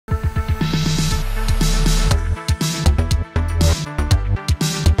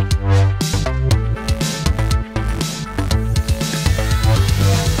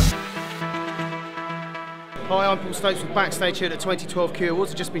Michael Stokes was backstage here at the 2012 Q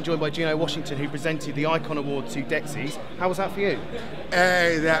Awards. I've just been joined by Geno Washington, who presented the Icon Award to Dexys. How was that for you?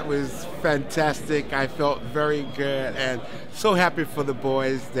 Hey, that was fantastic. I felt very good and so happy for the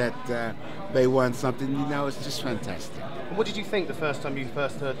boys that they won something. You know, it's just fantastic. What did you think the first time you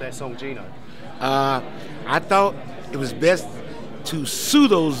first heard their song, Geno? I thought it was best to sue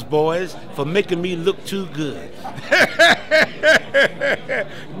those boys for making me look too good.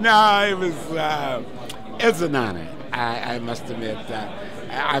 No, it was an honor. I must admit.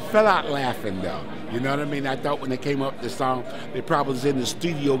 I fell out laughing though. You know what I mean? I thought when they came up with the song, they probably was in the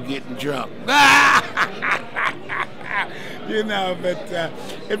studio getting drunk. You know, but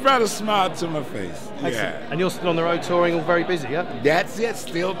it brought a smile to my face. Yeah. And you're still on the road touring, all very busy, yeah? That's it,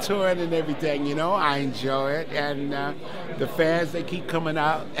 still touring and everything, you know. I enjoy it, and the fans, they keep coming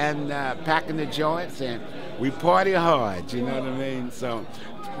out and packing the joints, and we party hard, you know what I mean? So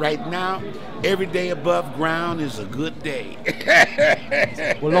right now, every day above ground is a good day.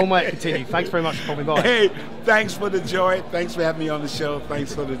 Well, long way to continue. Thanks very much for popping by. Hey, thanks for the joy. Thanks for having me on the show.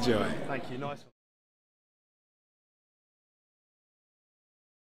 Thanks for the joy. Thank you. Nice.